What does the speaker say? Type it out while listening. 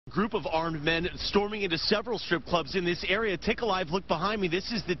Group of armed men storming into several strip clubs in this area. Take a live look behind me. This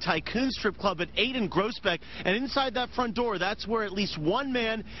is the Tycoons strip club at 8 in Groesbeck, and inside that front door, that's where at least one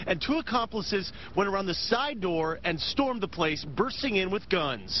man and two accomplices went around the side door and stormed the place, bursting in with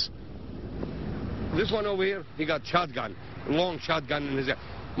guns. This one over here, he got shotgun, long shotgun in his head.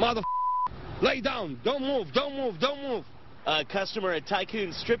 Mother, lay down, don't move, don't move, don't move. A customer at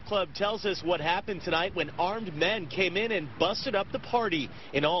Tycoons strip club tells us what happened tonight when armed men came in and busted up the party.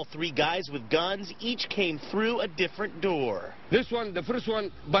 In all, 3 guys with guns, each came through a different door. This one, the first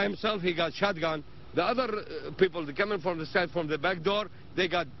one by himself, he got shotgun. The other people that come in from the side, from the back door, they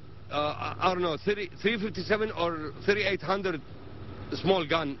got, I don't know, 357 or 3800 small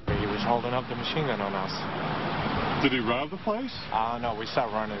gun. He was holding up the machine gun on us. Did he rob the place? No, we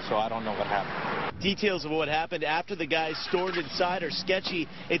stopped running, so I don't know what happened. Details of what happened after the guys stormed inside are sketchy.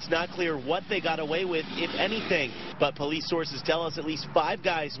 It's not clear what they got away with, if anything. But police sources tell us at least 5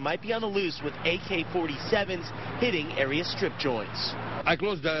 guys might be on the loose with AK-47s hitting area strip joints. I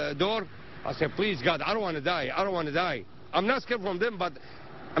closed the door. I said, please, God, I don't want to die. I don't want to die. I'm not scared from them, but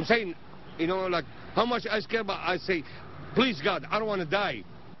I'm saying, you know, like, how much I scared, but I say, please, God, I don't want to die.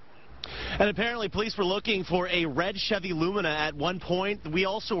 And apparently police were looking for a red Chevy Lumina at one point. We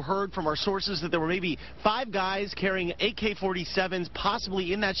also heard from our sources that there were maybe 5 guys carrying AK-47s,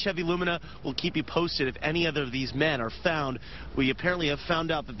 possibly in that Chevy Lumina. We'll keep you posted if any other of these men are found. We apparently have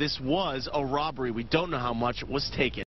found out that this was a robbery. We don't know how much was taken.